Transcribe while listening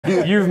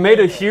You've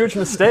made a huge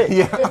mistake.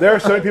 Yeah. There are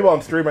so many people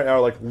on stream right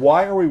now like,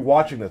 why are we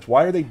watching this?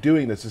 Why are they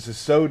doing this? This is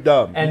so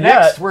dumb. And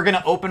next, we're going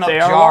to open up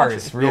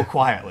jars real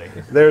quietly.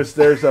 There's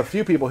a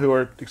few people who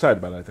are excited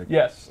about it, I think.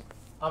 Yes.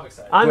 I'm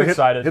excited. I'm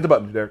excited. Hit the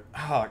button, Derek.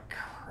 Oh,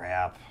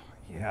 crap.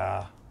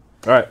 Yeah.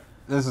 All right.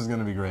 This is going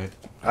to be great.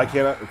 I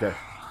cannot. Okay.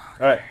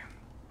 All right.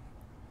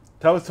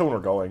 Tell us when we're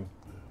going.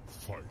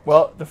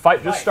 Well, the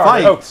fight just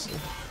started.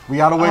 Fight. We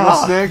got a wiggle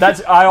stick.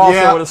 I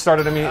also would have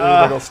started immediately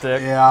with wiggle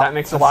stick. Yeah. That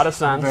makes a lot of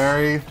sense.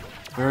 Very,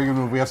 very good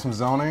move. We have some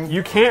zoning.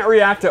 You can't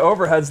react to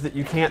overheads that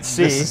you can't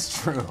see. This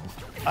is true.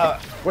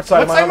 What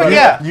side am I on?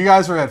 Yeah. You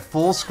guys are at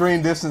full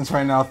screen distance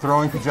right now,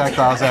 throwing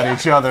projectiles at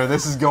each other.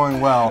 This is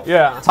going well.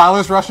 Yeah.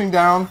 Tyler's rushing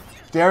down.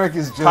 Derek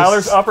is just...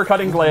 Tyler's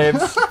uppercutting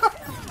Glaives.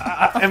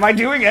 Am I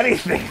doing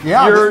anything?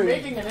 Yeah.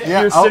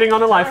 You're sitting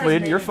on a life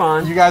lead. You're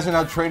fine. You guys are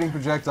now trading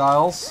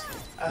projectiles.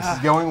 This is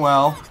going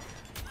well.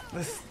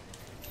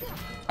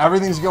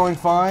 Everything's going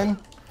fine.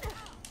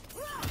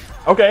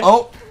 Okay.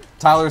 Oh,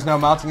 Tyler's now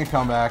mounting a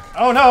comeback.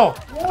 Oh, no.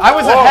 I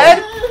was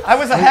ahead. I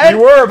was ahead.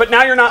 You were, but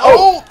now you're not.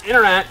 Oh!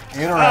 Interact.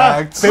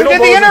 Interact. Who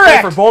did the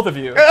interact? For both of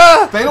you.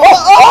 Fatal.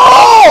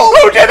 Oh!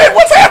 Who did it?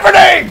 What's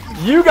happening?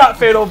 You got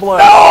fatal blow.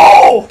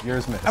 No!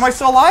 Yours missed. Am I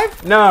still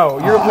alive? No,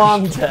 you're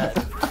long dead.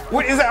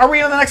 What is it? Are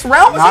we in the next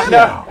round? Not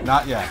yet.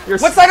 Not yet.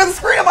 What side of the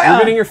screen am I on? You're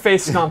getting your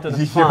face stomped in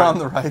the You're on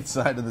the right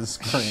side of the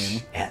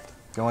screen. Shit.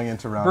 Going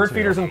into round Bird 2.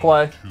 feeder's in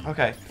play.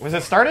 Okay. Was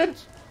it started?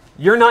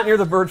 You're not near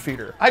the bird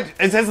feeder.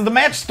 It says the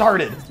match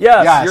started.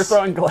 Yes, you're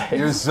throwing Glaives.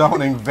 You're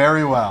zoning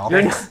very well.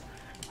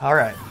 All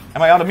right.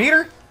 Am I on a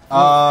meter?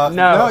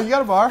 No, you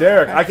got a bar.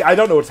 Derek, I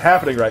don't know what's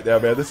happening right now,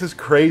 man. This is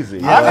crazy.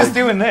 Yeah. I'm just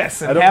doing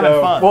this and having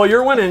fun. Well,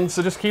 you're winning,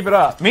 so just keep it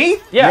up. Me?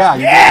 Yeah.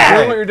 Yeah. You're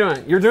doing what you're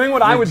doing. You're doing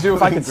what I would do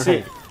if I could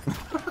see.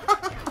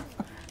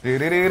 Yeah,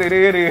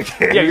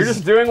 you're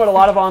just doing what a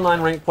lot of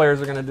online ranked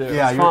players are going to do.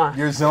 Yeah, it's fine.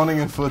 your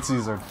zoning and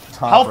footsies are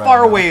top. How right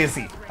far now. away is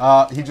he?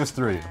 He just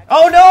threw you.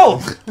 Oh,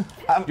 no!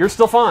 You're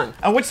still fine.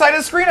 On which side of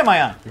the screen am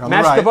I on? You're on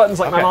Mash the, right. the buttons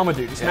like my mom would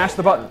do. Just mash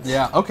the buttons.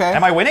 Yeah, okay.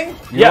 Am I winning?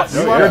 Yes,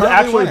 You you're are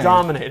actually winning.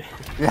 dominating.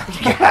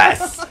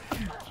 Yes!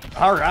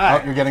 All right.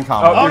 Oh, you're getting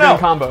combo. Oh, Oh, no.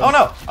 Combos. Oh,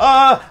 no.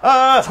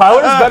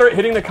 Tyler's better at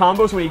hitting the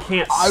combos when he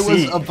can't I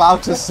see. was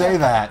about to say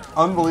that.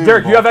 Unbelievable.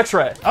 Derek, you have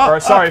X-ray. Or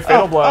sorry,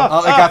 fatal blow. Oh,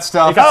 it got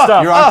stuffed. It got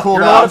stuffed. You're on cooldown.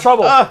 You're in a lot of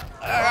trouble.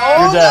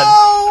 You're dead.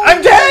 Oh,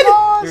 I'm dead!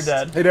 You're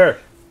dead. Hey, Derek.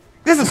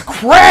 This is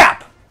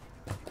crap!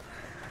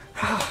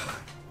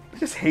 I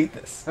just hate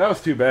this. That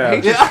was too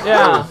bad.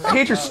 Yeah. I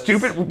hate your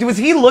stupid... Was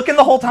he looking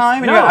the whole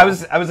time? And No. I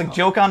was a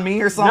joke on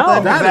me or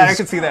something? No. I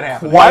could see that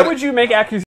happening. Why would you make accusations?